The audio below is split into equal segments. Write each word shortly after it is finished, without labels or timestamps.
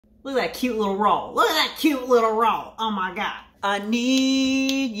Look at that cute little roll. Look at that cute little roll. Oh my God. I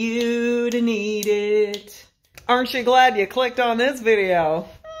need you to need it. Aren't you glad you clicked on this video?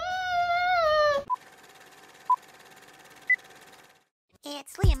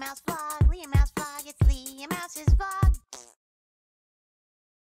 It's LeahMouseVlog, LeahMouseVlog, it's LeahMouse's vlog.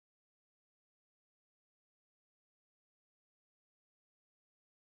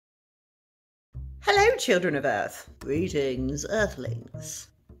 Hello, children of Earth. Greetings, Earthlings.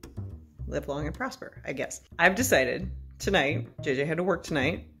 Live long and prosper, I guess. I've decided tonight, JJ had to work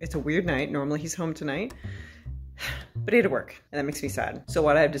tonight. It's a weird night. Normally he's home tonight, but he had to work, and that makes me sad. So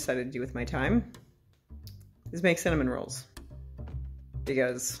what I've decided to do with my time is make cinnamon rolls.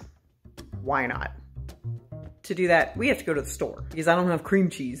 Because why not? To do that, we have to go to the store because I don't have cream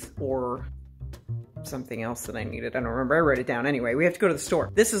cheese or something else that I needed. I don't remember. I wrote it down. Anyway, we have to go to the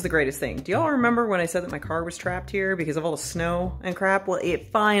store. This is the greatest thing. Do y'all remember when I said that my car was trapped here because of all the snow and crap? Well, it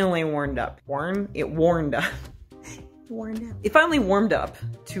finally warmed up. It warmed up. It finally warmed up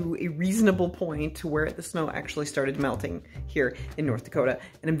to a reasonable point to where the snow actually started melting here in North Dakota,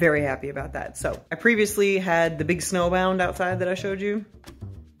 and I'm very happy about that. So I previously had the big snowbound outside that I showed you.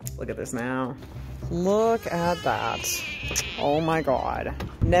 Look at this now. Look at that. Oh my God.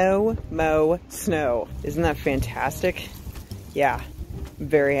 No mo snow. Isn't that fantastic? Yeah, I'm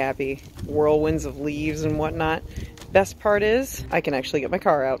very happy. Whirlwinds of leaves and whatnot. Best part is I can actually get my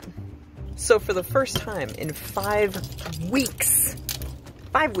car out. So for the first time in 5 weeks,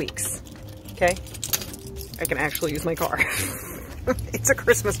 okay, I can actually use my car. It's a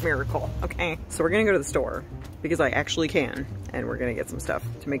Christmas miracle, okay? So we're gonna go to the store because I actually can, and we're gonna get some stuff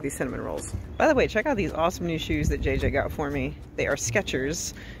to make these cinnamon rolls. By the way, check out these awesome new shoes that JJ got for me. They are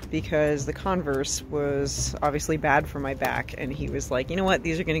Skechers because the Converse was obviously bad for my back, and he was like, you know what,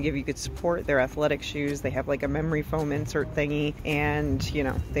 these are gonna give you good support. They're athletic shoes. They have like a memory foam insert thingy, and you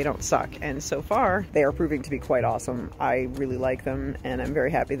know, they don't suck. And so far, they are proving to be quite awesome. I really like them, and I'm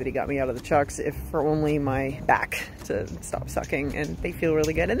very happy that he got me out of the chucks, if for only my back to stop sucking, and they feel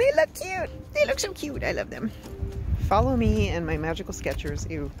really good, and they look cute. They look so cute. I love them. Follow me and my magical Skechers,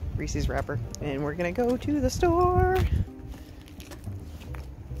 ew, Reese's wrapper, and we're gonna go to the store.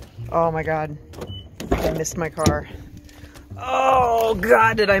 Oh my God, I missed my car. Oh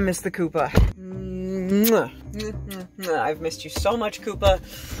God, did I miss the Koopa. I've missed you so much, Koopa.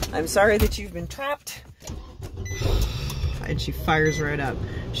 I'm sorry that you've been trapped. And she fires right up.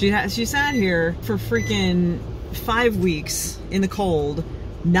 She sat here for freaking 5 weeks in the cold,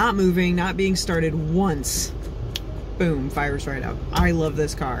 not moving, not being started once. Boom, fires right up. I love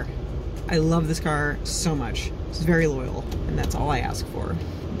this car. I love this car so much. It's very loyal, and that's all I ask for.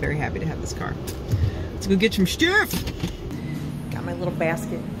 I'm very happy to have this car. Let's go get some stuff. Got my little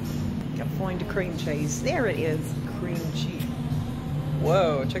basket. Got flying to cream cheese. There it is, cream cheese.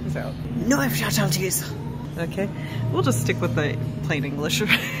 Whoa, check this out. No, I've shot on cheese. Okay, we'll just stick with the plain English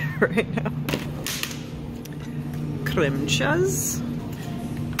right now. Cream cheese.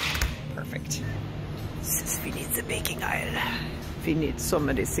 Perfect. We need the baking aisle. We need so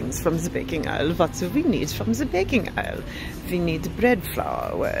many things from the baking aisle. What do we need from the baking aisle? We need bread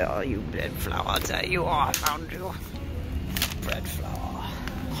flour. Where are you, bread flour? There you are. I found you. Bread flour.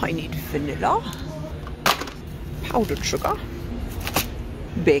 I need vanilla. Powdered sugar.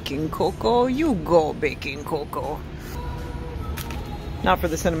 Baking cocoa. You go, baking cocoa. Not for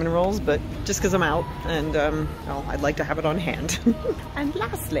the cinnamon rolls, but just because I'm out, and well, I'd like to have it on hand. And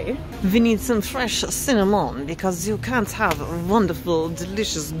lastly, we need some fresh cinnamon, because you can't have wonderful,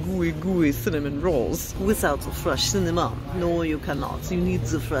 delicious, gooey cinnamon rolls without fresh cinnamon. No, you cannot. You need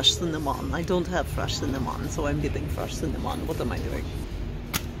the fresh cinnamon. I don't have fresh cinnamon, so I'm getting fresh cinnamon. What am I doing?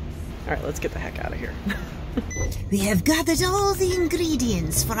 All right, let's get the heck out of here. We have gathered all the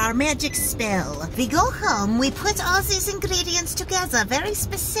ingredients for our magic spell. We go home, we put all these ingredients together, very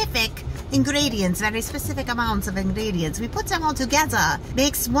specific ingredients, very specific amounts of ingredients. We put them all together,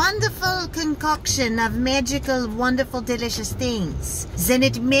 makes wonderful concoction of magical, wonderful, delicious things. Then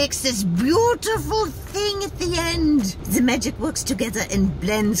it makes this beautiful thing at the end. The magic works together and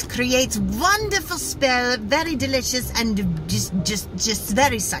blends, creates wonderful spell, very delicious and just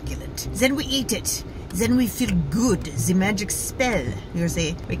very succulent. Then we eat it. Then we feel good. The magic spell. You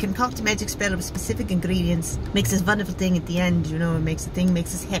see, we concoct a magic spell of specific ingredients. Makes this wonderful thing at the end, you know, it makes the thing,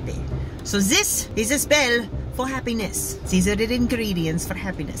 makes us happy. So this is a spell for happiness. These are the ingredients for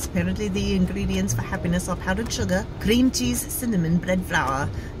happiness. Apparently the ingredients for happiness are powdered sugar, cream cheese, cinnamon, bread flour,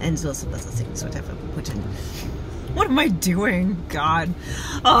 and lots of other things, whatever we put in. What am I doing? God.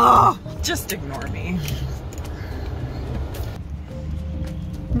 Oh, just ignore me.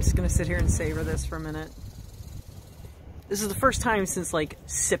 I'm just gonna sit here and savor this for a minute. This is the first time since like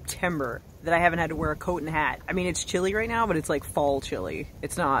September that I haven't had to wear a coat and hat. I mean, it's chilly right now, but it's like fall chilly.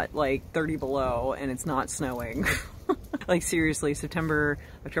 It's not like 30 below and it's not snowing. Like seriously, September,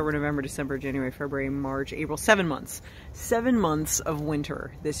 October, November, December, January, February, March, April, 7 months. 7 months of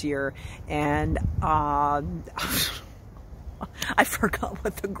winter this year. And I forgot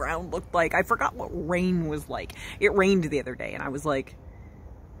what the ground looked like. I forgot what rain was like. It rained the other day and I was like,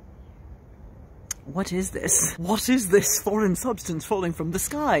 what is this? What is this foreign substance falling from the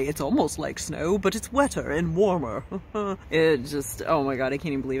sky? It's almost like snow, but it's wetter and warmer. It just, oh my god, I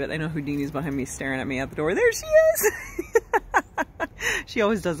can't even believe it. I know Houdini's behind me staring at me at the door. There she is! She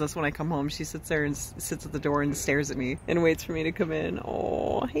always does this when I come home. She sits there and sits at the door and stares at me and waits for me to come in.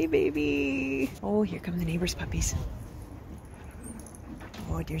 Oh, hey baby. Oh, here come the neighbor's puppies.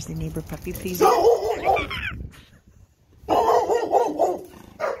 Oh, there's the neighbor puppy, please. Oh,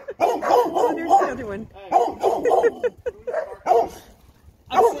 there's the other one.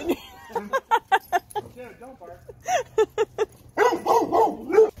 I'm sitting. Don't bark.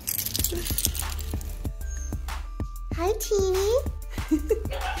 Hi, Teeny.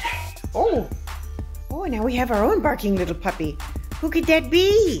 Oh, now we have our own barking little puppy. Who could that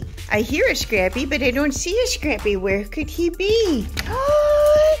be? I hear a Scrappy, but I don't see a Scrappy. Where could he be?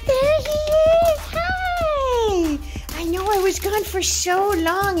 Oh, there he is. Hi. I know I was gone for so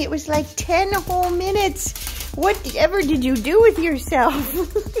long. It was like 10 whole minutes. Whatever did you do with yourself?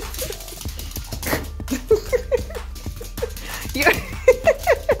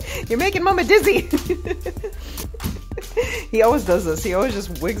 You're making Mama dizzy. He always does this. He always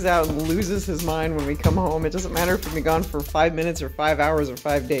just wigs out and loses his mind when we come home. It doesn't matter if we've been gone for 5 minutes or 5 hours or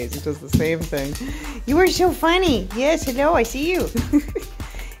 5 days. He does the same thing. You are so funny. Yes, hello, I see you.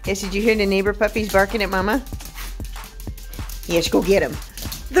 Yes, did you hear the neighbor puppies barking at Mama? Yes, go get them.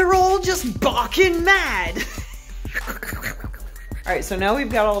 They're all just barking mad. Alright, so now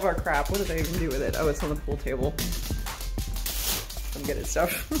we've got all of our crap. What did I even do with it? Oh, it's on the pool table. I'm good at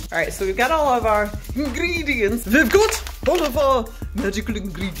stuff. Alright, so we've got all of our ingredients. We've got all of our magical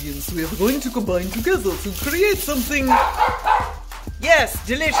ingredients. We are going to combine together to create something. Yes,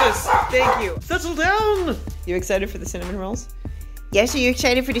 delicious. Thank you. Settle down. You excited for the cinnamon rolls? Yes, are you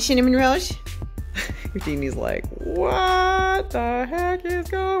excited for the cinnamon rolls? Houdini's like, what the heck is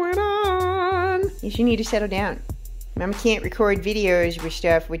going on? Yes, you need to settle down. Mama can't record videos with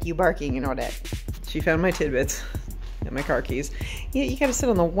stuff with you barking and all that. She found my tidbits and my car keys. Yeah, you gotta sit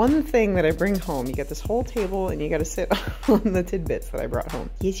on the one thing that I bring home. You got this whole table and you gotta sit on the tidbits that I brought home.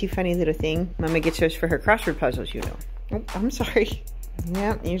 Yes, you funny little thing. Mama gets those for her crossword puzzles, you know. Oh, I'm sorry.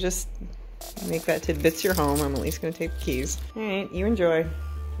 Yeah, you just make that tidbits your home. I'm at least gonna take the keys. All right, you enjoy.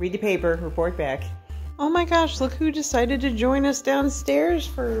 Read the paper, report back. Oh my gosh, look who decided to join us downstairs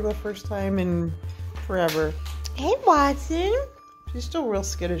for the first time in forever. Hey, Watson. She's still real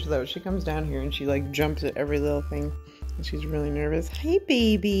skittish though. She comes down here and she like jumps at every little thing. And she's really nervous. Hey,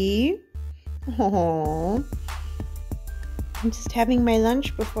 baby. Aww. I'm just having my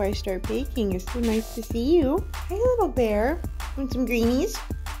lunch before I start baking. It's so nice to see you. Hi, little bear. Want some greenies?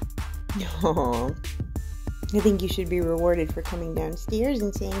 Aww. I think you should be rewarded for coming downstairs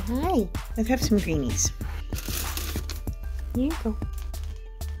and saying hi. Let's have some greenies. Here you go.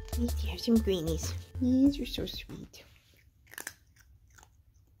 Let's have some greenies. These are so sweet.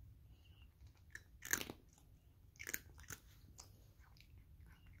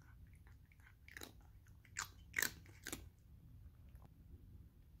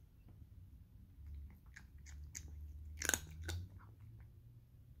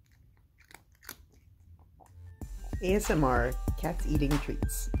 ASMR, cats eating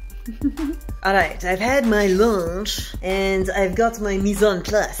treats. Alright, I've had my lunch and I've got my mise en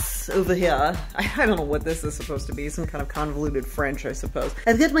place over here. I don't know what this is supposed to be, some kind of convoluted French, I suppose.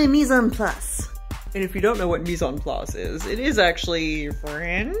 I've got my mise en place. And if you don't know what mise en place is, it is actually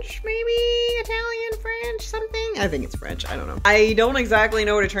French, maybe? Italian, French, something? I think it's French, I don't know. I don't exactly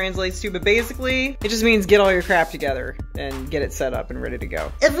know what it translates to, but basically, it just means get all your crap together and get it set up and ready to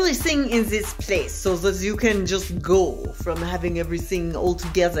go. Everything in this place so that you can just go from having everything all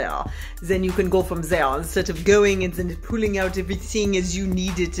together. Then you can go from there instead of going and then pulling out everything as you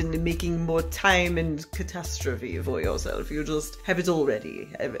need it and making more time and catastrophe for yourself. You just have it all ready.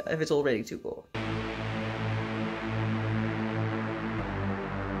 Have it all ready to go.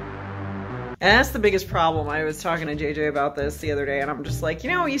 And that's the biggest problem. I was talking to JJ about this the other day, and I'm just like, you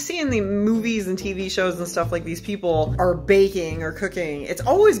know, you see in the movies and TV shows and stuff, like, these people are baking or cooking. It's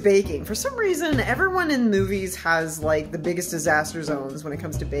always baking. For some reason, everyone in movies has, like, the biggest disaster zones when it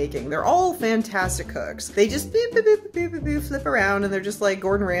comes to baking. They're all fantastic cooks. They just beep, beep, beep, beep, beep, beep, flip around, and they're just like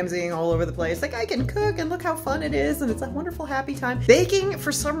Gordon Ramsaying all over the place. Like, I can cook, and look how fun it is, and it's a wonderful, happy time. Baking,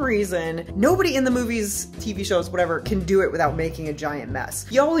 for some reason, nobody in the movies, TV shows, whatever, can do it without making a giant mess.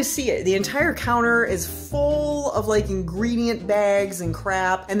 You always see it. The entire counter is full of, like, ingredient bags and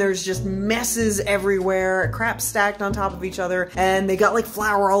crap, and there's just messes everywhere, crap stacked on top of each other, and they got, like,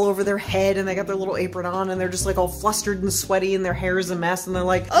 flour all over their head, and they got their little apron on, and they're just, like, all flustered and sweaty, and their hair is a mess, and they're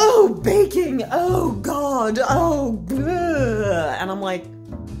like, oh, baking, oh, God, oh, bleh. And I'm like,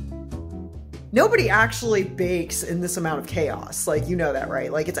 nobody actually bakes in this amount of chaos. Like, you know that,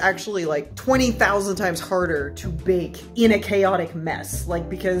 right? Like, it's actually like 20,000 times harder to bake in a chaotic mess. Like,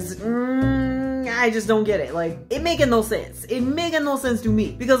 because, I just don't get it. Like, it making no sense. It making no sense to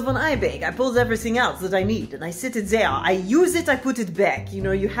me. Because when I bake, I pull everything out that I need, and I sit it there. I use it, I put it back. You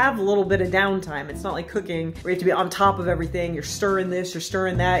know, you have a little bit of downtime. It's not like cooking, where you have to be on top of everything. You're stirring this, you're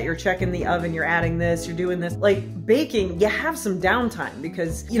stirring that, you're checking the oven, you're adding this, you're doing this. Like, baking, you have some downtime,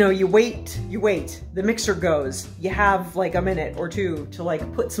 because, you know, you wait, the mixer goes, you have like a minute or two to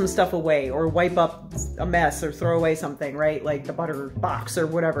like put some stuff away, or wipe up a mess, or throw away something, right? Like the butter box or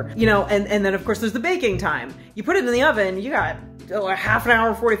whatever, you know, and then of course there's the baking time. You put it in the oven, you got a half an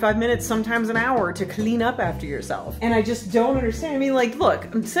hour, 45 minutes, sometimes an hour to clean up after yourself. And I just don't understand. I mean, like, look,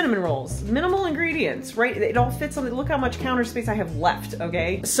 cinnamon rolls, minimal ingredients, right? It all fits on the, look how much counter space I have left,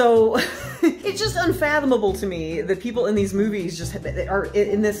 okay? So it's just unfathomable to me that people in these movies just are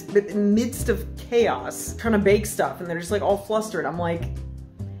in this midst of chaos trying to bake stuff, and they're just like all flustered. I'm like,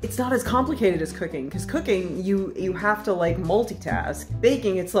 it's not as complicated as cooking, because cooking, you have to like multitask.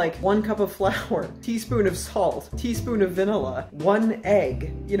 Baking, it's like 1 cup of flour, teaspoon of salt, teaspoon of vanilla, 1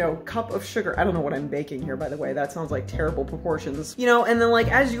 egg, you know, cup of sugar. I don't know what I'm baking here, by the way. That sounds like terrible proportions. You know, and then like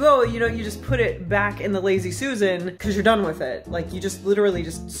as you go, you know, you just put it back in the Lazy Susan because you're done with it. Like, you just literally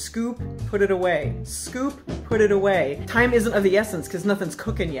just scoop, put it away. Scoop, put it away. Time isn't of the essence because nothing's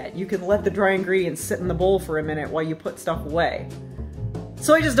cooking yet. You can let the dry ingredients sit in the bowl for a minute while you put stuff away.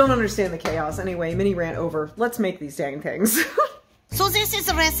 So I just don't understand the chaos. Anyway, mini rant over. Let's make these dang things. So this is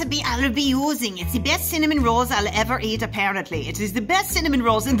the recipe I'll be using. It's the best cinnamon rolls I'll ever eat, apparently. It is the best cinnamon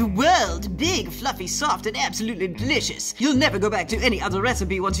rolls in the world. Big, fluffy, soft, and absolutely delicious. You'll never go back to any other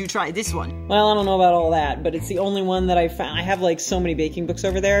recipe once you try this one. Well, I don't know about all that, but it's the only one that I found. I have like so many baking books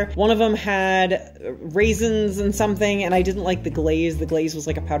over there. One of them had raisins and something, and I didn't like the glaze. The glaze was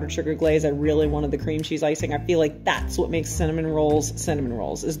like a powdered sugar glaze. I really wanted the cream cheese icing. I feel like that's what makes cinnamon rolls,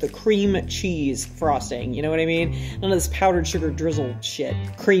 is the cream cheese frosting. You know what I mean? None of this powdered sugar drizzle shit.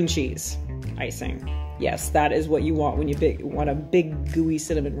 Cream cheese icing. Yes, that is what you want when you want a big gooey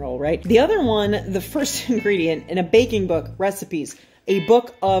cinnamon roll, right? The other one, the first ingredient in a baking book, recipes, a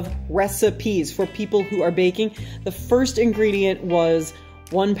book of recipes for people who are baking, the first ingredient was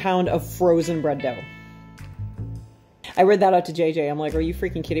 1 pound of frozen bread dough. I read that out to JJ. I'm like, are you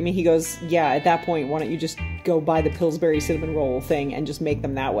freaking kidding me? He goes, yeah, at that point, why don't you just go buy the Pillsbury cinnamon roll thing and just make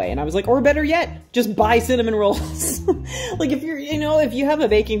them that way? And I was like, or better yet, just buy cinnamon rolls. Like, if you're, you know, if you have a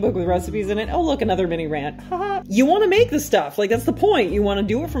baking book with recipes in it, oh, look, another mini rant. Haha. You want to make the stuff. Like, that's the point. You want to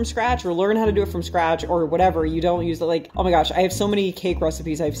do it from scratch or learn how to do it from scratch or whatever. You don't use it. Like, oh my gosh, I have so many cake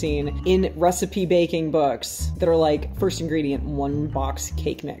recipes I've seen in recipe baking books that are like, first ingredient, 1 box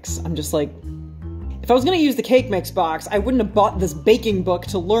cake mix. I'm just like, if I was going to use the cake mix box, I wouldn't have bought this baking book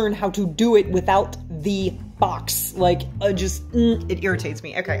to learn how to do it without the box. Like, it irritates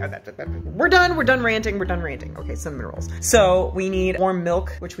me. Okay, we're done ranting. Okay, cinnamon rolls. So we need warm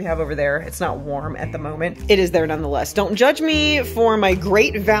milk, which we have over there. It's not warm at the moment. It is there nonetheless. Don't judge me for my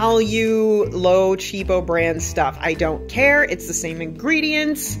great value, low, cheapo brand stuff. I don't care. It's the same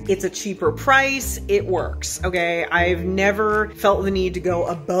ingredients. It's a cheaper price. It works, okay? I've never felt the need to go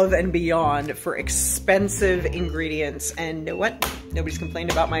above and beyond for expensive ingredients. And you know what? Nobody's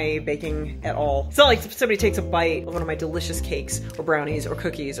complained about my baking at all. It's not like somebody takes a bite of one of my delicious cakes or brownies or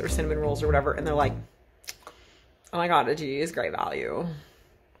cookies or cinnamon rolls or whatever, and they're like, oh my god, gee, it's great value.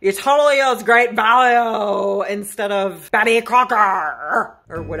 It totally is great value instead of Betty Crocker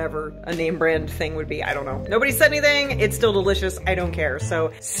or whatever a name brand thing would be. I don't know. Nobody said anything. It's still delicious. I don't care. So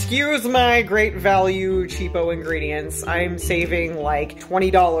excuse my great value cheapo ingredients. I'm saving like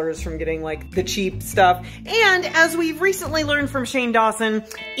 $20 from getting like the cheap stuff. And as we've recently learned from Shane Dawson,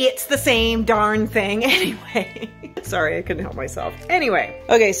 it's the same darn thing anyway. Sorry, I couldn't help myself. Anyway,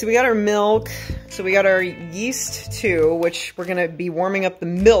 okay, so we got our milk. So we got our yeast too, which we're gonna be warming up the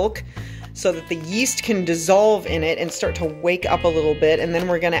milk so that the yeast can dissolve in it and start to wake up a little bit. And then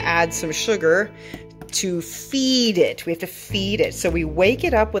we're gonna add some sugar to feed it. We have to feed it. So we wake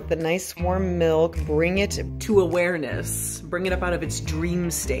it up with the nice warm milk, bring it to awareness, bring it up out of its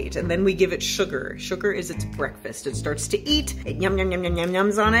dream state, and then we give it sugar. Sugar is its breakfast. It starts to eat, it yum yum yum yum yum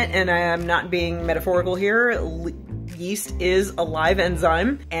yums on it, and I am not being metaphorical here. Yeast is a live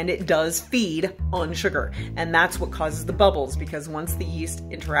enzyme and it does feed on sugar. And that's what causes the bubbles, because once the yeast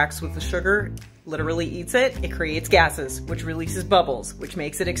interacts with the sugar, literally eats it, it creates gases, which releases bubbles, which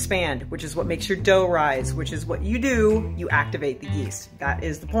makes it expand, which is what makes your dough rise, which is what you do, you activate the yeast. That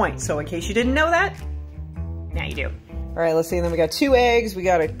is the point. So in case you didn't know that, now you do. All right, let's see, and then we got 2 eggs, we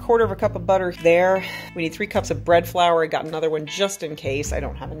got 1/4 cup of butter there. We need 3 cups of bread flour. I got another one just in case I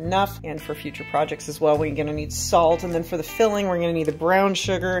don't have enough, and for future projects as well. We're gonna need salt, and then for the filling, we're gonna need the brown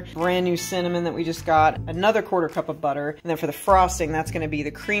sugar, brand new cinnamon that we just got, another 1/4 cup of butter, and then for the frosting, that's gonna be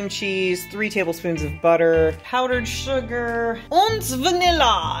the cream cheese, 3 tablespoons of butter, powdered sugar, and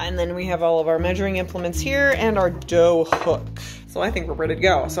vanilla. And then we have all of our measuring implements here and our dough hook. So I think we're ready to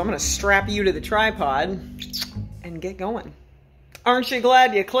go. So I'm gonna strap you to the tripod and get going. Aren't you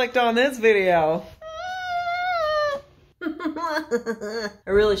glad you clicked on this video? I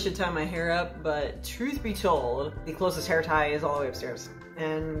really should tie my hair up, but truth be told, the closest hair tie is all the way upstairs,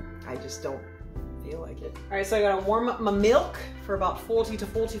 and I just don't feel like it. All right, so I gotta warm up my milk for about 40 to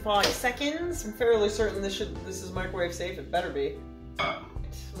 45 seconds. I'm fairly certain this is microwave safe. It better be.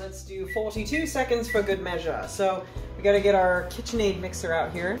 Let's do 42 seconds for good measure. So we gotta get our KitchenAid mixer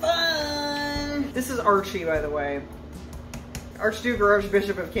out here. Fun! This is Archie, by the way. Archduke or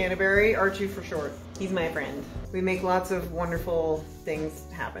Archbishop of Canterbury, Archie for short. He's my friend. We make lots of wonderful things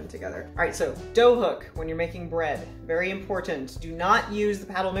happen together. All right, so dough hook when you're making bread. Very important. Do not use the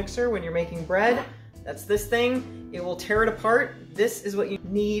paddle mixer when you're making bread. That's this thing. It will tear it apart. This is what you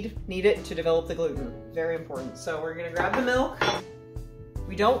need it to develop the gluten. Very important. So we're gonna grab the milk.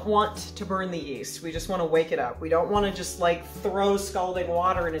 We don't want to burn the yeast. We just want to wake it up. We don't want to just like throw scalding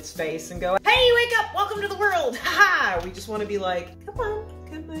water in its face and go, hey, wake up, welcome to the world, ha-ha. We just want to be like, come on,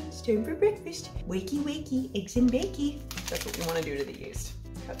 it's time for breakfast. Wakey, wakey, eggs and bakey. That's what we want to do to the yeast.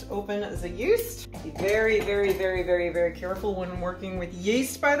 Cut open the yeast. Be very, very, very, very, very careful when working with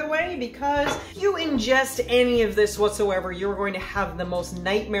yeast, by the way, because if you ingest any of this whatsoever, you're going to have the most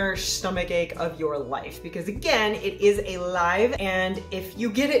nightmarish stomach ache of your life. Because again, it is a live, and if you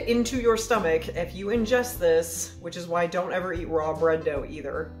get it into your stomach, if you ingest this, which is why don't ever eat raw bread dough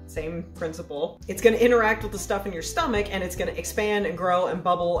either, same principle, it's going to interact with the stuff in your stomach and it's going to expand and grow and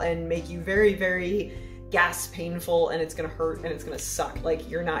bubble and make you very, very gas painful, and it's gonna hurt and it's gonna suck. Like,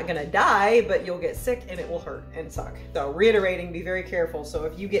 you're not gonna die, but you'll get sick and it will hurt and suck. So reiterating, be very careful. So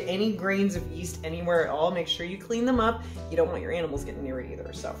if you get any grains of yeast anywhere at all, make sure you clean them up. You don't want your animals getting near it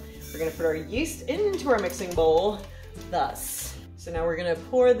either. So we're gonna put our yeast into our mixing bowl, thus. So now we're gonna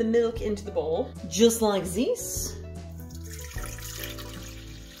pour the milk into the bowl, just like this.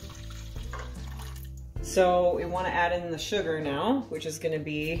 So we want to add in the sugar now, which is going to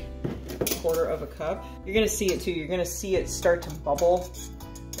be 1/4 cup. You're going to see it too. You're going to see it start to bubble.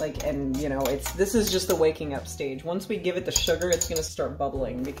 Like, and you know, this is just the waking up stage. Once we give it the sugar, it's going to start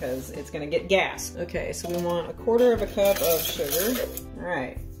bubbling because it's going to get gas. Okay, so we want 1/4 cup of sugar. All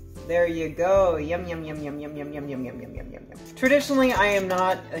right. There you go. Yum, yum, yum, yum, yum, yum, yum, yum, yum, yum, yum, yum. Traditionally, I am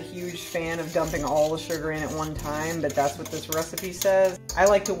not a huge fan of dumping all the sugar in at one time, but that's what this recipe says. I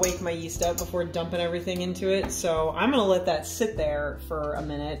like to wake my yeast up before dumping everything into it, so I'm gonna let that sit there for a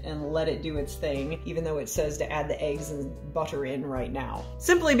minute and let it do its thing, even though it says to add the eggs and butter in right now.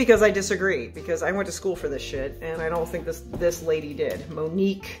 Simply because I disagree, because I went to school for this shit, and I don't think this lady did.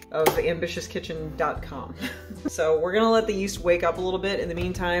 Monique of ambitiouskitchen.com. So we're gonna let the yeast wake up a little bit. In the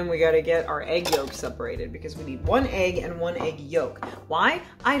meantime, we gotta get our egg yolk separated because we need 1 egg and 1 egg yolk. Why?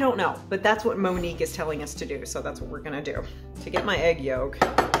 I don't know, but that's what Monique is telling us to do, so that's what we're gonna do. To get my egg yolk,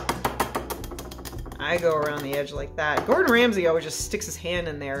 I go around the edge like that. Gordon Ramsay always just sticks his hand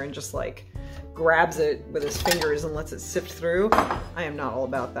in there and just like grabs it with his fingers and lets it sift through. I am not all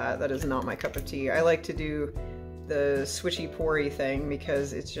about that. That is not my cup of tea. I like to do the switchy poury thing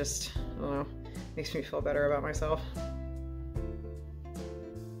because it's just, I don't know, makes me feel better about myself.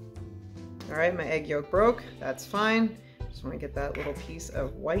 All right, my egg yolk broke. That's fine. Just want to get that little piece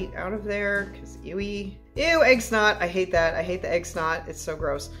of white out of there because ewy. Ew, egg snot. I hate that. I hate the egg snot. It's so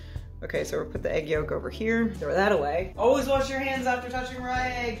gross. Okay, so we'll put the egg yolk over here. Throw that away. Always wash your hands after touching raw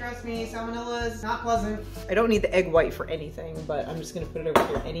egg. Trust me, salmonella is not pleasant. I don't need the egg white for anything, but I'm just gonna put it over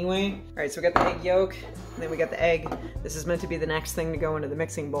here anyway. All right, so we got the egg yolk, and then we got the egg. This is meant to be the next thing to go into the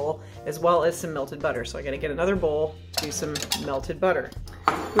mixing bowl, as well as some melted butter. So I gotta get another bowl to do some melted butter,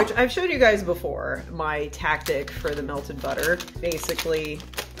 which I've showed you guys before, my tactic for the melted butter. Basically,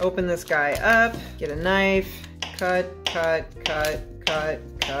 open this guy up, get a knife, cut, cut, cut, cut,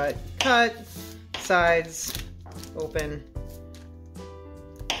 cut, cut, sides, open,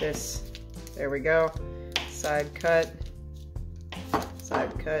 this, there we go, side cut,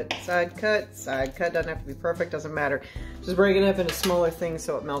 side cut, side cut, side cut, doesn't have to be perfect, doesn't matter. Just break it up into smaller things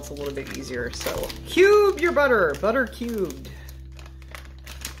so it melts a little bit easier. So cube your butter, butter cubed.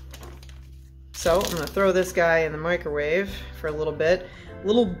 So I'm gonna throw this guy in the microwave for a little bit.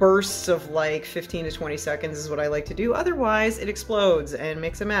 Little bursts of like 15 to 20 seconds is what I like to do. Otherwise, it explodes and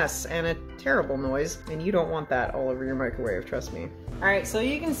makes a mess and a terrible noise. And you don't want that all over your microwave, trust me. All right, so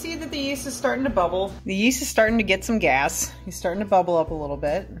you can see that the yeast is starting to bubble. The yeast is starting to get some gas. He's starting to bubble up a little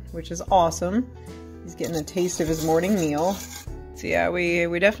bit, which is awesome. He's getting a taste of his morning meal. So yeah,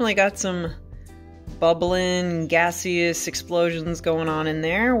 we definitely got some bubbling, gaseous explosions going on in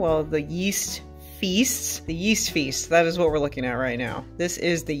there while the yeast feasts. The yeast feast, that is what we're looking at right now. This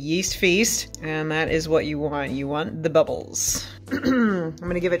is the yeast feast, and that is what you want. You want the bubbles. I'm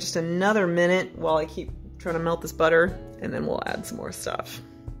gonna give it just another minute while I keep trying to melt this butter, and then we'll add some more stuff.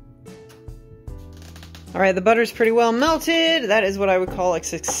 All right, the butter's pretty well melted. That is what I would call a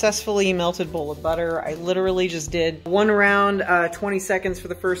successfully melted bowl of butter. I literally just did one round, 20 seconds for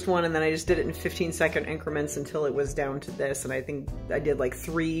the first one, and then I just did it in 15-second increments until it was down to this. And I think I did like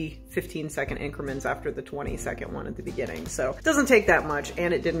 3 15-second increments after the 20-second one at the beginning. So it doesn't take that much,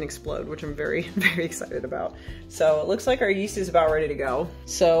 and it didn't explode, which I'm very, very excited about. So it looks like our yeast is about ready to go.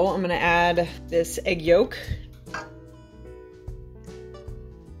 So I'm gonna add this egg yolk,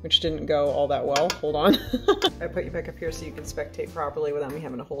 which didn't go all that well. Hold on. I put you back up here so you can spectate properly without me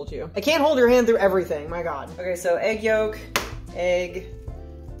having to hold you. I can't hold your hand through everything, my God. Okay, so egg yolk, egg.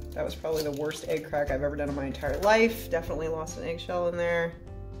 That was probably the worst egg crack I've ever done in my entire life. Definitely lost an eggshell in there.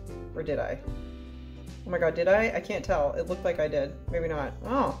 Or did I? Oh my God, did I? I can't tell. It looked like I did. Maybe not.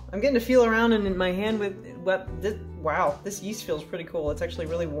 Oh, I'm getting to feel around in my hand with what, wow, this yeast feels pretty cool. It's actually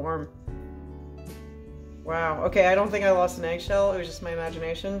really warm. Wow, okay, I don't think I lost an eggshell, it was just my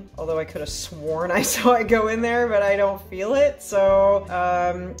imagination. Although I could have sworn I saw it go in there, but I don't feel it, so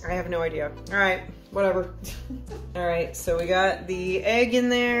I have no idea. All right, whatever. All right, so we got the egg in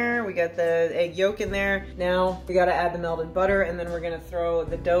there, we got the egg yolk in there. Now we gotta add the melted butter, and then we're gonna throw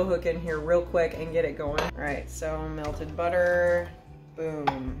the dough hook in here real quick and get it going. All right, so melted butter,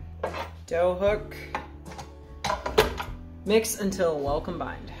 boom. Dough hook. Mix until well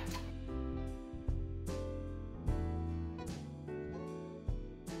combined.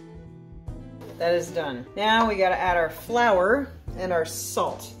 That is done. Now we gotta add our flour and our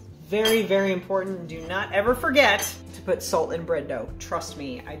salt. Very, very important. Do not ever forget to put salt in bread dough. Trust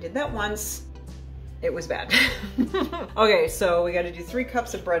me, I did that once. It was bad. Okay, so we gotta do 3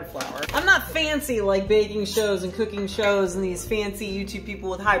 cups of bread flour. I'm not fancy like baking shows and cooking shows and these fancy YouTube people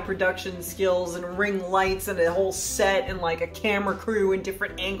with high production skills and ring lights and a whole set and like a camera crew and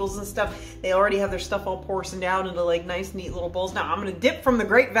different angles and stuff. They already have their stuff all portioned out into like nice, neat little bowls. Now I'm gonna dip from the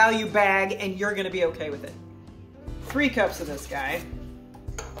Great Value bag and you're gonna be okay with it. 3 cups of this guy.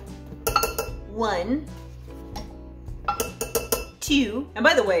 1, 2, and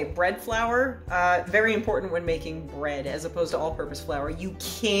by the way, bread flour, very important when making bread as opposed to all-purpose flour. You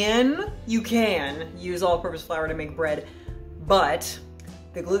can use all-purpose flour to make bread, but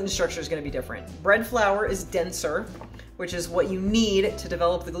the gluten structure is going to be different. Bread flour is denser, which is what you need to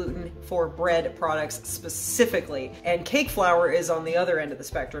develop the gluten for bread products specifically. And cake flour is on the other end of the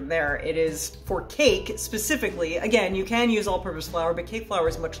spectrum there. It is for cake specifically. Again, you can use all-purpose flour, but cake flour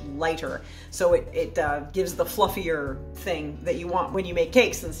is much lighter. So it gives the fluffier thing that you want when you make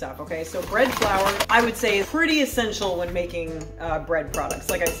cakes and stuff, okay? So bread flour, I would say, is pretty essential when making bread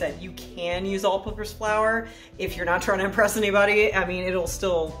products. Like I said, you can use all-purpose flour if you're not trying to impress anybody. I mean, it'll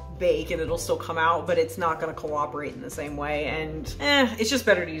still bake and it'll still come out, but it's not gonna cooperate in the same way, and it's just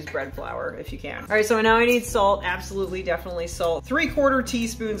better to use bread flour if you can. All right, so now I need salt, absolutely, definitely salt. 3/4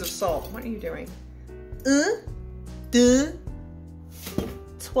 teaspoons of salt. What are you doing? 1, 2,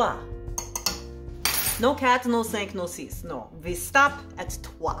 3. No 4, no 5, no 6. No, we stop at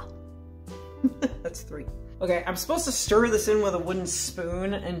 3. That's 3. Okay, I'm supposed to stir this in with a wooden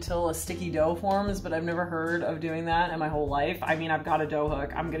spoon until a sticky dough forms, but I've never heard of doing that in my whole life. I mean, I've got a dough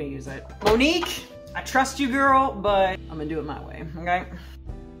hook. I'm gonna use it. Monique, I trust you, girl, but I'm gonna do it my way, okay?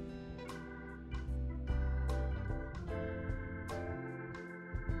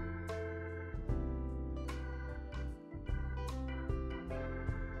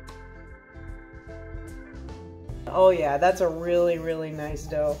 Oh yeah, that's a really, really nice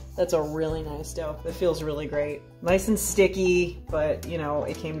dough. That's a really nice dough. It feels really great. Nice and sticky, but you know,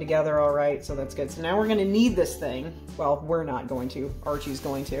 it came together all right, so that's good. So now we're gonna knead this thing. Well, we're not going to. Archie's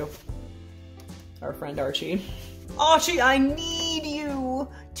going to. Our friend Archie. Archie, I need you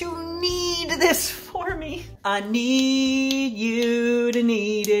to knead this for me. I need you to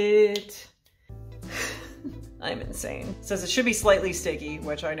knead it. I'm insane. It says it should be slightly sticky,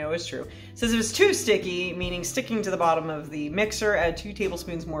 which I know is true. It says if it's too sticky, meaning sticking to the bottom of the mixer, add 2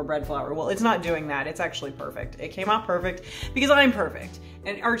 tablespoons more bread flour. Well, it's not doing that. It's actually perfect. It came out perfect because I'm perfect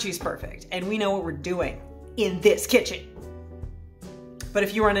and Archie's perfect and we know what we're doing in this kitchen. But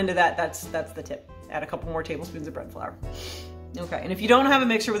if you run into that, that's the tip. Add a couple more tablespoons of bread flour. Okay, and if you don't have a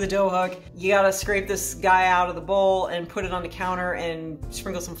mixer with a dough hook, you gotta scrape this guy out of the bowl and put it on the counter and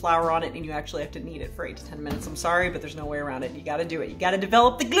sprinkle some flour on it, and you actually have to knead it for 8 to 10 minutes. I'm sorry, but there's no way around it. You gotta do it. You gotta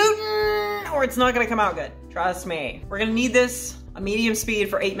develop the gluten or it's not gonna come out good. Trust me. We're gonna knead this a medium speed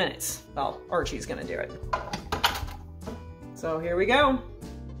for 8 minutes. Well, Archie's gonna do it. So here we go.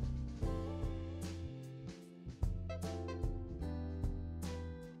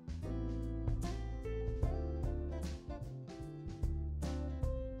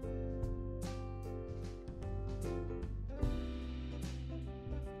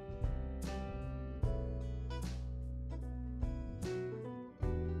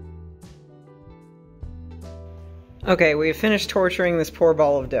 Okay, we've finished torturing this poor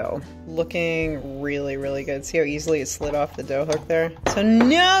ball of dough. Looking really, really good. See how easily it slid off the dough hook there? So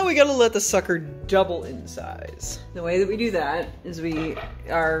now we gotta let the sucker double in size. The way that we do that is we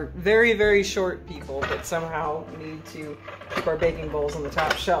are very, very short people, but somehow need to keep our baking bowls on the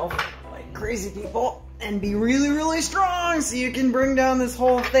top shelf like crazy people and be really, really strong so you can bring down this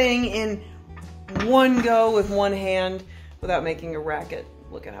whole thing in one go with one hand without making a racket.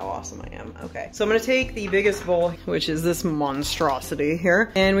 Look at how awesome I am. Okay, so I'm gonna take the biggest bowl, which is this monstrosity here,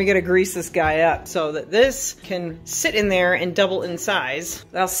 and we gotta grease this guy up so that this can sit in there and double in size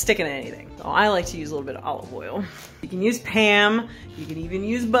without sticking to anything. So I like to use a little bit of olive oil. You can use Pam, you can even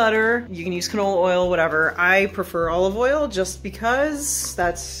use butter, you can use canola oil, whatever. I prefer olive oil just because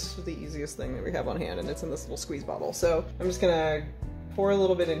that's the easiest thing that we have on hand, and it's in this little squeeze bottle. So I'm just gonna pour a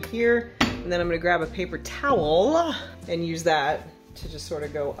little bit in here, and then I'm gonna grab a paper towel and use that to just sort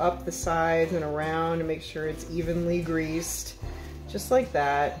of go up the sides and around and make sure it's evenly greased, just like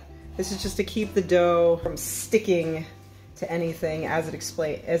that. This is just to keep the dough from sticking to anything as it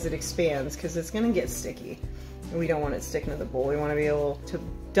expands, because it's gonna get sticky. And we don't want it sticking to the bowl. We wanna be able to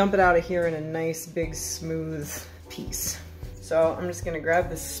dump it out of here in a nice, big, smooth piece. So I'm just gonna grab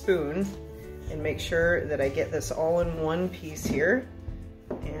this spoon and make sure that I get this all in one piece here.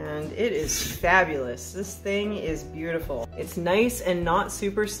 And it is fabulous. This thing is beautiful. It's nice and not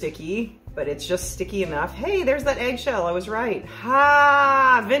super sticky, but it's just sticky enough. Hey, there's that eggshell. I was right.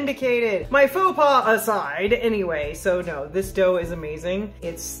 Ha! Vindicated. My faux pas aside. Anyway, so no, this dough is amazing.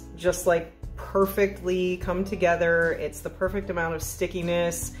 It's just like perfectly come together. It's the perfect amount of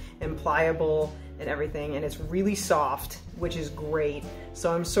stickiness and pliable and everything, and it's really soft, which is great.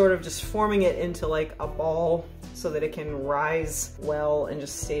 So I'm sort of just forming it into like a ball so that it can rise well and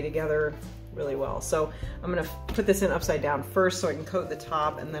just stay together really well. So I'm gonna put this in upside down first so I can coat the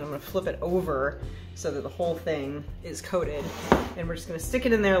top, and then I'm gonna flip it over so that the whole thing is coated, and we're just gonna stick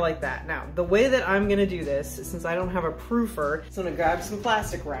it in there like that. Now, the way that I'm gonna do this, since I don't have a proofer, so I'm gonna grab some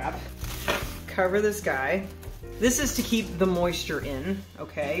plastic wrap, cover this guy. This is to keep the moisture in,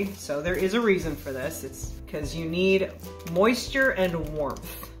 okay? So there is a reason for this. It's because you need moisture and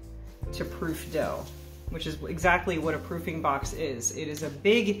warmth to proof dough, which is exactly what a proofing box is. It is a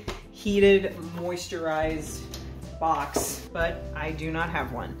big, heated, moisturized box, but I do not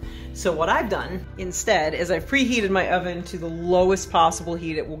have one. So what I've done instead is I've preheated my oven to the lowest possible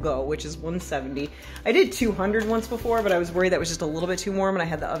heat it will go, which is 170. I did 200 once before, but I was worried that was just a little bit too warm and I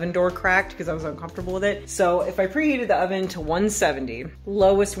had the oven door cracked because I was uncomfortable with it. So if I preheated the oven to 170,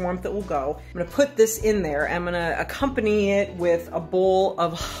 lowest warmth it will go, I'm gonna put this in there. I'm gonna accompany it with a bowl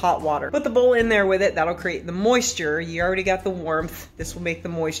of hot water. Put the bowl in there with it, that'll create the moisture. You already got the warmth. This will make the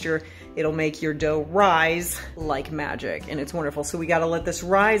moisture. It'll make your dough rise like magic, and it's wonderful. So we gotta let this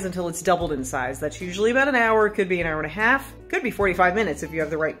rise until it's doubled in size. That's usually about an hour, could be an hour and a half, could be 45 minutes if you have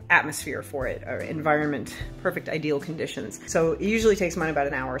the right atmosphere for it, or environment, perfect ideal conditions. So it usually takes mine about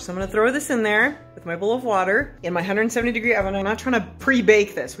an hour. So I'm gonna throw this in there with my bowl of water in my 170-degree oven. I'm not trying to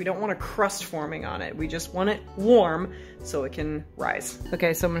pre-bake this. We don't want a crust forming on it. We just want it warm so it can rise.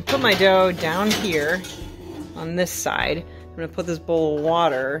 Okay, so I'm gonna put my dough down here on this side. I'm gonna put this bowl of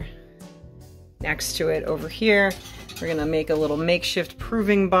water next to it over here. We're gonna make a little makeshift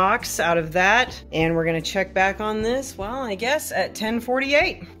proving box out of that. And we're gonna check back on this, well, I guess at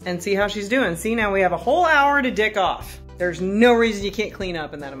 10:48 and see how she's doing. See, now we have a whole hour to dick off. There's no reason you can't clean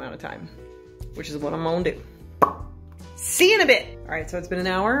up in that amount of time, which is what I'm gonna do. See you in a bit. All right, so it's been an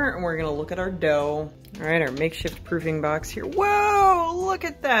hour and we're gonna look at our dough. All right, our makeshift proofing box here. Whoa, look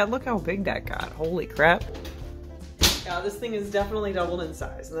at that. Look how big that got. Holy crap. Yeah, this thing is definitely doubled in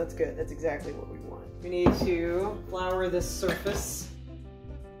size, and that's good. That's exactly what we want. We need to flour this surface.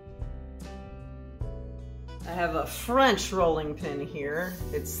 I have a French rolling pin here.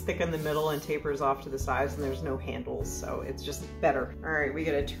 It's thick in the middle and tapers off to the sides, and there's no handles, so it's just better. All right, we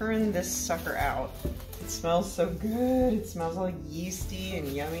gotta turn this sucker out. It smells so good. It smells all yeasty and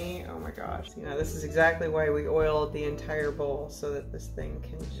yummy. Oh my gosh. You know, this is exactly why we oiled the entire bowl, so that this thing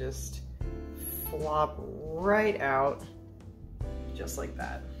can just flop right out, just like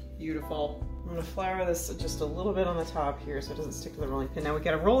that. Beautiful. I'm gonna flour this just a little bit on the top here so it doesn't stick to the rolling pin. Now we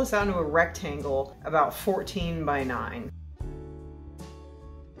gotta roll this out into a rectangle about 14 by 9.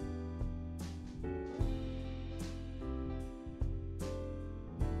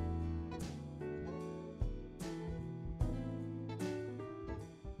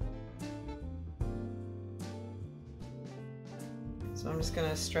 So I'm just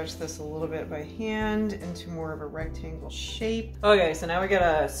gonna stretch this a little bit by hand into more of a rectangle shape. Okay, so now we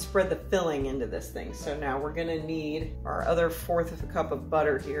gotta spread the filling into this thing. So now we're gonna need our other 1/4 of a cup of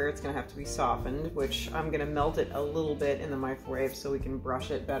butter here. It's gonna have to be softened, which I'm gonna melt it a little bit in the microwave so we can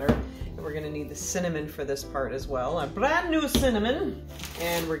brush it better. And we're gonna need the cinnamon for this part as well. A brand new cinnamon.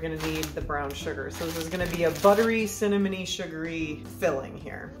 And we're gonna need the brown sugar. So this is gonna be a buttery, cinnamony, sugary filling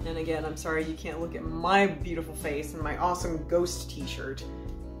here. And again, I'm sorry you can't look at my beautiful face and my awesome ghost t-shirt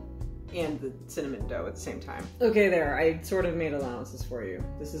and the cinnamon dough at the same time. Okay, there, I sort of made allowances for you.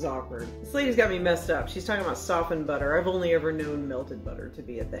 This is awkward. This lady's got me messed up. She's talking about softened butter. I've only ever known melted butter to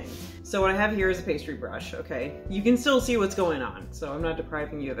be a thing. So what I have here is a pastry brush, okay? You can still see what's going on, so I'm not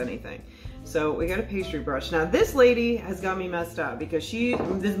depriving you of anything. So we got a pastry brush. Now this lady has got me messed up because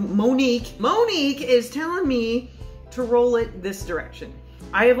Monique is telling me to roll it this direction.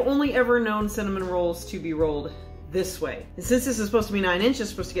 I have only ever known cinnamon rolls to be rolled this way. And since this is supposed to be 9 inches,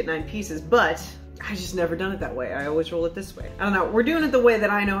 supposed to get 9 pieces, but I just never done it that way. I always roll it this way. I don't know, we're doing it the way that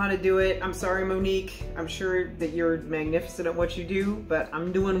I know how to do it. I'm sorry, Monique. I'm sure that you're magnificent at what you do, but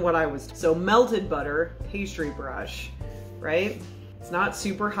I'm doing what I was. So melted butter, pastry brush, right? It's not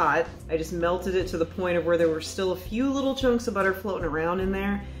super hot. I just melted it to the point of where there were still a few little chunks of butter floating around in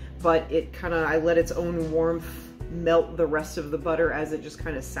there, but it I let its own warmth melt the rest of the butter as it just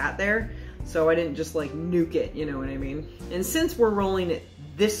kind of sat there. So I didn't just like nuke it, you know what I mean? And since we're rolling it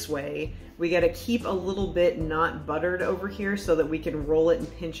this way, we gotta keep a little bit not buttered over here so that we can roll it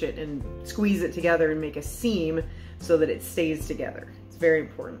and pinch it and squeeze it together and make a seam so that it stays together. It's very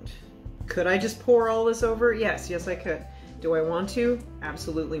important. Could I just pour all this over? Yes, I could. Do I want to?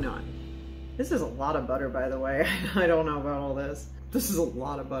 Absolutely not. This is a lot of butter, by the way. I don't know about all this. This is a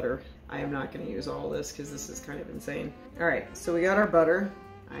lot of butter. I am not gonna use all this because this is kind of insane. All right, so we got our butter.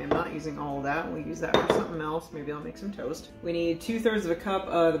 I am not using all of that. We'll use that for something else. Maybe I'll make some toast. We need 2/3 of a cup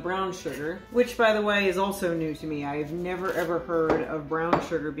of the brown sugar, which by the way is also new to me. I've never ever heard of brown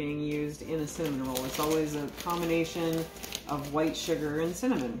sugar being used in a cinnamon roll. It's always a combination of white sugar and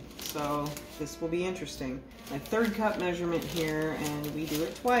cinnamon. So this will be interesting. My 1/3 cup measurement here, and we do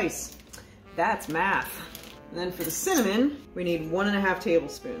it twice. That's math. And then for the cinnamon, we need 1½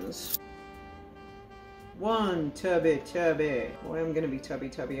 tablespoons. 1 tubby. Boy, I'm gonna be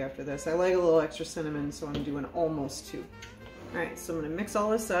tubby after this. I like a little extra cinnamon, so I'm doing almost 2. All right, so I'm gonna mix all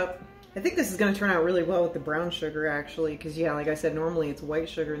this up. I think this is gonna turn out really well with the brown sugar actually, because yeah, like I said, normally it's white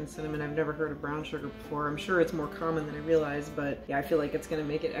sugar and cinnamon. I've never heard of brown sugar before. I'm sure it's more common than I realized, but yeah, I feel like it's gonna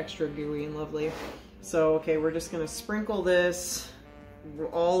make it extra gooey and lovely. So, okay, we're just gonna sprinkle this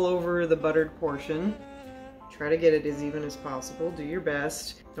all over the buttered portion. Try to get it as even as possible. Do your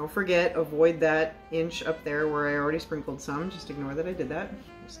best. Don't forget, avoid that inch up there where I already sprinkled some. Just ignore that I did that.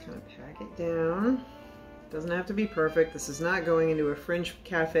 Just kind of pack it down. Doesn't have to be perfect. This is not going into a French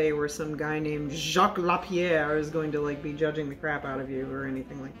cafe where some guy named Jacques Lapierre is going to like be judging the crap out of you or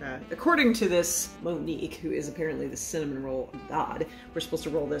anything like that. According to this Monique, who is apparently the cinnamon roll god, we're supposed to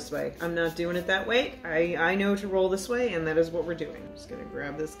roll this way. I'm not doing it that way. I know to roll this way, and that is what we're doing. I'm just gonna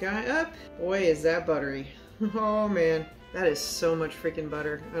grab this guy up. Boy, is that buttery. Oh man, that is so much freaking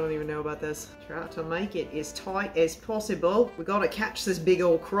butter. I don't even know about this. Try to make it as tight as possible. We gotta catch this big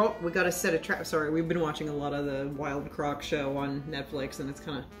old croc. We gotta set a trap. Sorry, we've been watching a lot of the Wild Croc show on Netflix and it's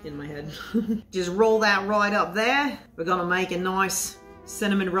kind of in my head. Just roll that right up there. We're gonna make a nice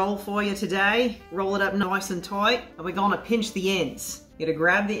cinnamon roll for you today. Roll it up nice and tight, and we're gonna pinch the ends. You gotta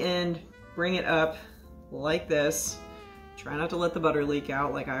grab the end, bring it up like this. Try not to let the butter leak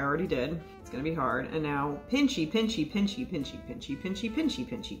out like I already did. It's gonna be hard. And now pinchy, pinchy, pinchy, pinchy, pinchy, pinchy, pinchy,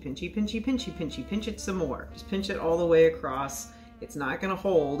 pinchy, pinchy, pinchy, pinchy, pinchy, pinch it some more. Just pinch it all the way across. It's not gonna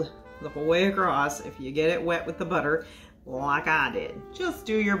hold the whole way across if you get it wet with the butter like I did. Just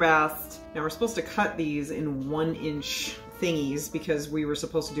do your best. Now we're supposed to cut these in 1-inch thingies because we were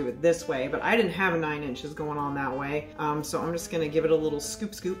supposed to do it this way, but I didn't have 9 inches going on that way. So I'm just gonna give it a little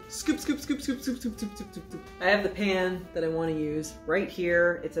scoop, scoop, scoop, scoop, scoop, scoop, scoop, scoop, scoop, scoop, scoop. I have the pan that I wanna use right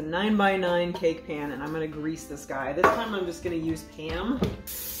here. It's a 9x9 cake pan, and I'm gonna grease this guy. This time I'm just gonna use Pam.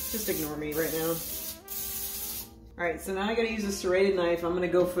 Just ignore me right now. All right, so now I gotta use a serrated knife. I'm gonna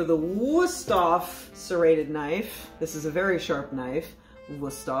go for the Wusthof serrated knife. This is a very sharp knife,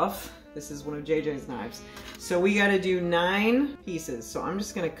 Wusthof. This is one of JJ's knives. So we gotta do 9 pieces. So I'm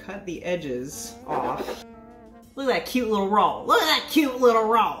just gonna cut the edges off. Look at that cute little roll. Look at that cute little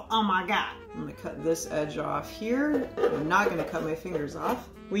roll. Oh my God. I'm gonna cut this edge off here. I'm not gonna cut my fingers off.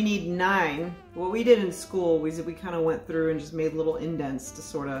 We need 9. What we did in school was we kind of went through and just made little indents to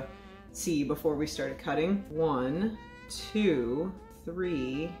sort of see before we started cutting. 1, 2,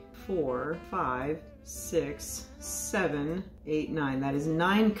 3, 4, 5, 6, 7, 8, 9. That is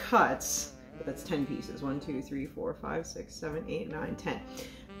 9 cuts, but that's 10 pieces. 1, 2, 3, 4, 5, 6, 7, 8, 9, 10.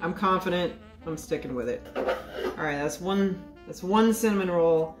 I'm confident. I'm sticking with it. All right, that's one cinnamon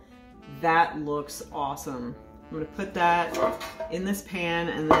roll. That looks awesome. I'm gonna put that in this pan,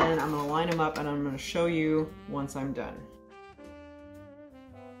 and then I'm gonna line them up, and I'm gonna show you once I'm done.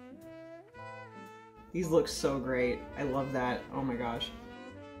 These look so great. I love that. Oh my gosh.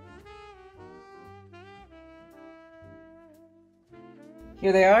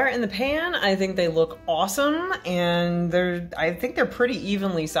 Here they are in the pan. I think they look awesome, and I think they're pretty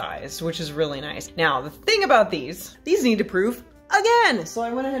evenly sized, which is really nice. Now, the thing about these need to proof again. So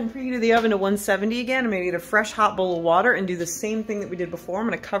I went ahead and preheated the oven to 170 again. I'm gonna get a fresh hot bowl of water and do the same thing that we did before. I'm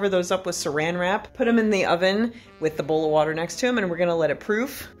gonna cover those up with saran wrap, put them in the oven with the bowl of water next to them, and we're gonna let it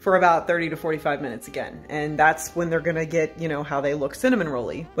proof for about 30 to 45 minutes again. And that's when they're gonna get, you know, how they look cinnamon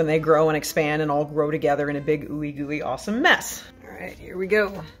rolly, when they grow and expand and all grow together in a big ooey gooey awesome mess. All right, here we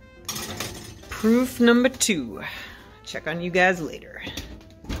go. Proof number 2. Check on you guys later.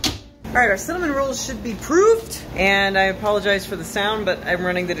 All right, our cinnamon rolls should be proofed, and I apologize for the sound, but I'm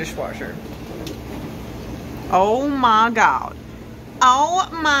running the dishwasher. Oh my God. Oh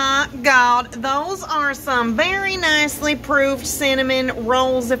my God, those are some very nicely proofed cinnamon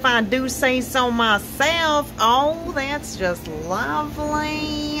rolls, if I do say so myself. Oh, that's just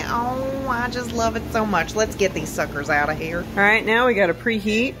lovely. Oh, I just love it so much. Let's get these suckers out of here. All right, now we gotta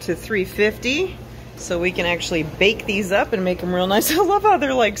preheat to 350. So we can actually bake these up and make them real nice. I love how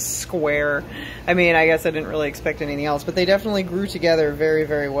they're like square. I mean, I guess I didn't really expect anything else, but they definitely grew together very,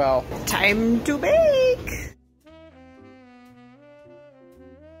 very well. Time to bake!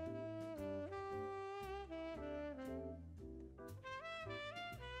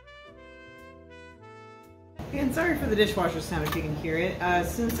 And sorry for the dishwasher sound if you can hear it.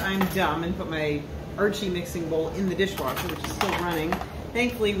 Since I'm dumb and put my Archie mixing bowl in the dishwasher, which is still running,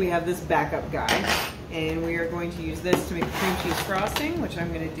 thankfully we have this backup guy, and we are going to use this to make the cream cheese frosting, which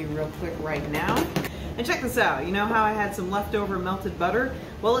I'm going to do real quick right now. And check this out. You know how I had some leftover melted butter?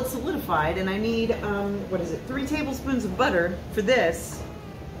 Well, it's solidified, and I need, 3 tablespoons of butter for this.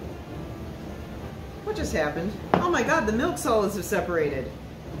 What just happened? Oh my God, the milk solids have separated.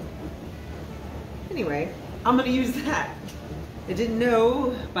 Anyway, I'm going to use that. I didn't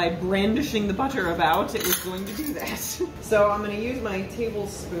know by brandishing the butter about it was going to do that. So I'm going to use my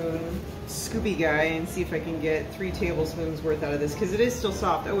tablespoon scoopy guy and see if I can get 3 tablespoons worth out of this, because it is still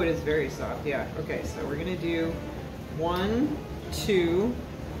soft. Oh, it is very soft. Yeah. Okay, so we're going to do 1, 2,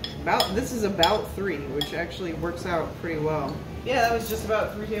 this is about 3, which actually works out pretty well. Yeah, that was just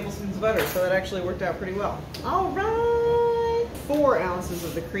about 3 tablespoons of butter, so that actually worked out pretty well. All right. 4 ounces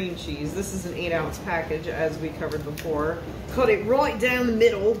of the cream cheese. This is an 8-ounce package, as we covered before. Cut it right down the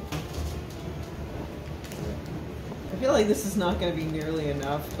middle. I feel like this is not going to be nearly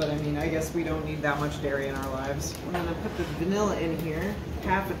enough, but I mean, I guess we don't need that much dairy in our lives. I'm going to put the vanilla in here,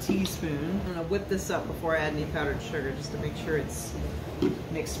 half a teaspoon. I'm going to whip this up before I add any powdered sugar, just to make sure it's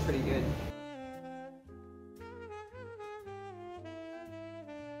mixed pretty good.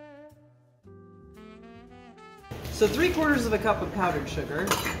 So 3/4 of a cup of powdered sugar.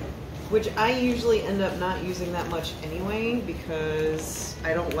 which I usually end up not using that much anyway because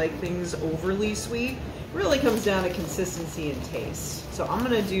I don't like things overly sweet. It really comes down to consistency and taste. So I'm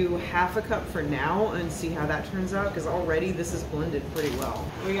gonna do half a cup for now and see how that turns out because already this is blended pretty well.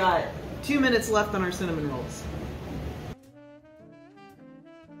 We got 2 minutes left on our cinnamon rolls.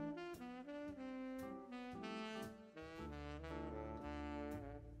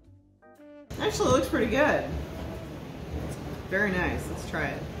 Actually, it looks pretty good. Very nice. Let's try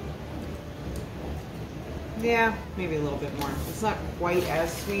it. Yeah, maybe a little bit more. It's not quite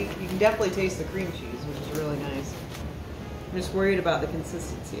as sweet. You can definitely taste the cream cheese, which is really nice. I'm just worried about the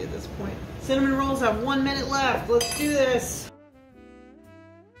consistency at this point. Cinnamon rolls have 1 minute left. Let's do this.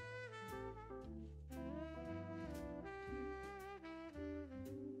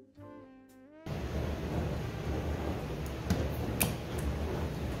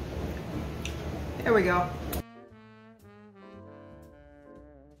 There we go.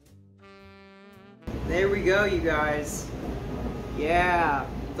 There we go, you guys. Yeah,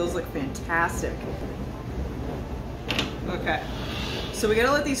 those look fantastic. Okay, so we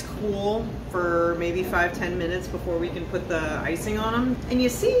gotta let these cool for maybe 5-10 minutes before we can put the icing on them. And you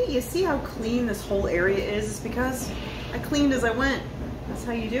see how clean this whole area is? It's because I cleaned as I went. That's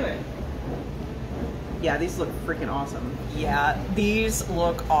how you do it. Yeah, these look freaking awesome. Yeah, these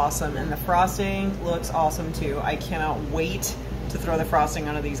look awesome, and the frosting looks awesome too. I cannot wait to throw the frosting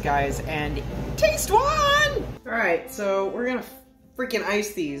onto these guys and taste one! All right, so we're gonna freaking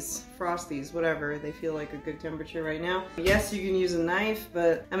ice these, frost these, whatever. They feel like a good temperature right now. Yes, you can use a knife,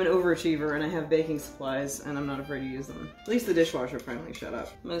 but I'm an overachiever and I have baking supplies and I'm not afraid to use them. At least the dishwasher finally shut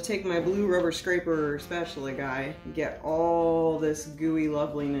up. I'm gonna take my blue rubber scraper spatula guy, get all this gooey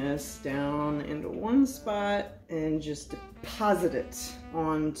loveliness down into one spot and just deposit it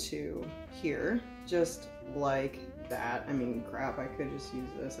onto here, just like that. I mean, crap, I could just use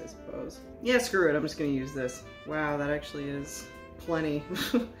this, I suppose. Yeah, screw it, I'm just gonna use this. Wow, that actually is plenty.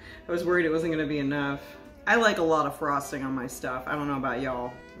 I was worried it wasn't gonna be enough. I like a lot of frosting on my stuff. I don't know about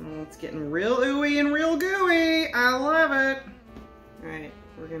y'all. Oh, it's getting real ooey and real gooey. I love it. All right,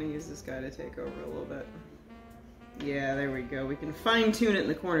 we're gonna use this guy to take over a little bit. Yeah, there we go. We can fine tune it in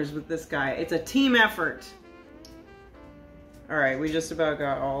the corners with this guy. It's a team effort. All right, we just about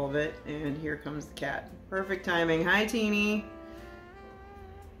got all of it, and here comes the cat. Perfect timing. Hi, Teeny.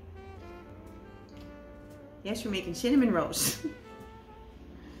 Yes, you're making cinnamon rolls.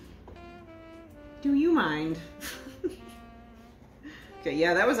 Do you mind? Okay,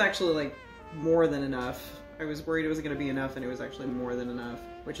 yeah, that was actually like more than enough. I was worried it wasn't gonna be enough, and it was actually more than enough,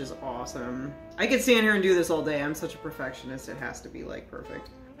 which is awesome. I could stand here and do this all day. I'm such a perfectionist. It has to be like perfect.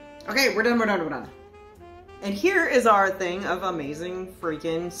 Okay, we're done, we're done, we're done. And here is our thing of amazing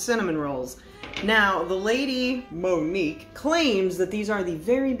freaking cinnamon rolls. Now, the lady, Monique, claims that these are the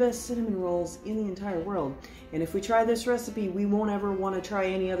very best cinnamon rolls in the entire world. And if we try this recipe, we won't ever want to try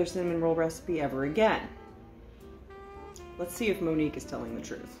any other cinnamon roll recipe ever again. Let's see if Monique is telling the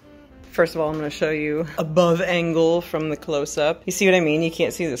truth. First of all, I'm going to show you above angle from the close-up. You see what I mean? You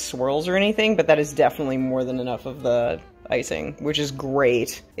can't see the swirls or anything, but that is definitely more than enough of the icing, which is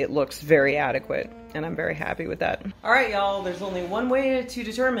great. It looks very adequate, and I'm very happy with that. All right, y'all, there's only one way to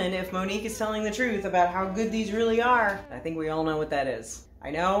determine if Monique is telling the truth about how good these really are. I think we all know what that is. I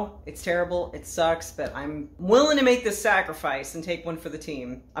know, it's terrible, it sucks, but I'm willing to make this sacrifice and take one for the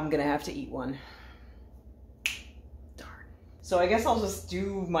team. I'm gonna have to eat one. Darn. So I guess I'll just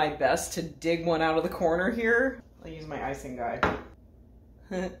do my best to dig one out of the corner here. I'll use my icing guy.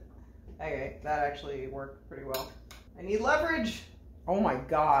 Okay, that actually worked pretty well. I need leverage. Oh my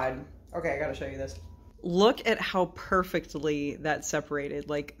God. Okay, I gotta show you this. Look at how perfectly that separated,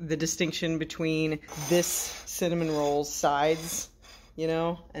 like the distinction between this cinnamon roll's sides, you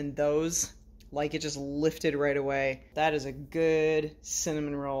know, and those, like it just lifted right away. That is a good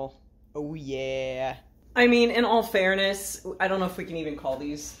cinnamon roll. Oh yeah. I mean, in all fairness, I don't know if we can even call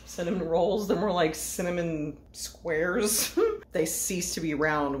these cinnamon rolls. They're more like cinnamon squares. They cease to be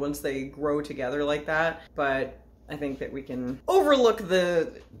round once they grow together like that, but I think that we can overlook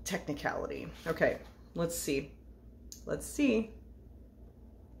the technicality. Okay, let's see. Let's see.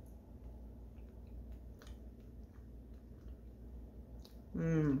 I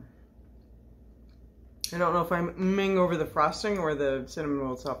don't know if I'm mmming over the frosting or the cinnamon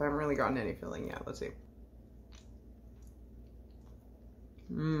roll itself. I haven't really gotten any filling yet. Let's see.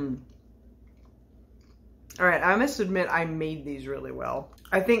 All right, I must admit I made these really well.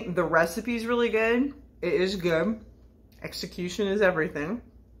 I think the recipe's really good. It is good. Execution is everything.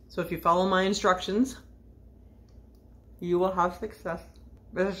 So if you follow my instructions, you will have success.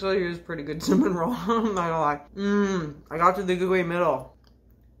 This actually is pretty good cinnamon roll. I'm not gonna lie. I got to the gooey middle.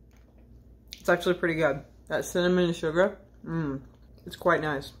 actually pretty good. That cinnamon and sugar, it's quite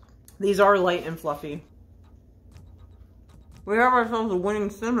nice. These are light and fluffy. We have ourselves a winning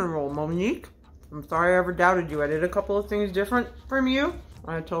cinnamon roll, Monique. I'm sorry I ever doubted you. I did a couple of things different from you.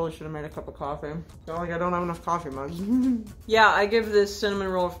 I totally should have made a cup of coffee. Feel like I don't have enough coffee mugs. Yeah, I give this cinnamon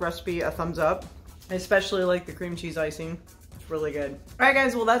roll recipe a thumbs up. I especially like the cream cheese icing. It's really good. Alright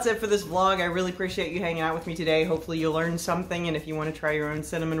guys, well that's it for this vlog. I really appreciate you hanging out with me today. Hopefully you learned something, and if you want to try your own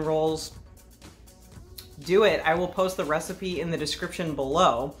cinnamon rolls, do it. I will post the recipe in the description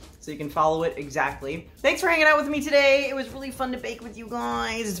below so you can follow it exactly. Thanks for hanging out with me today. It was really fun to bake with you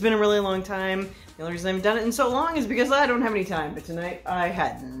guys. It's been a really long time. The only reason I haven't done it in so long is because I don't have any time, but tonight I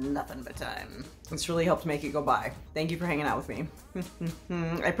had nothing but time. It's really helped make it go by. Thank you for hanging out with me.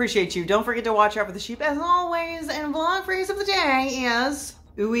 I appreciate you. Don't forget to watch out for the sheep as always, and vlog phrase of the day is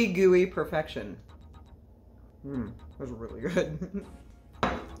ooey gooey perfection. That was really good.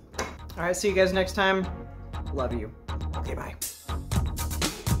 Alright, see you guys next time. Love you. Okay, bye.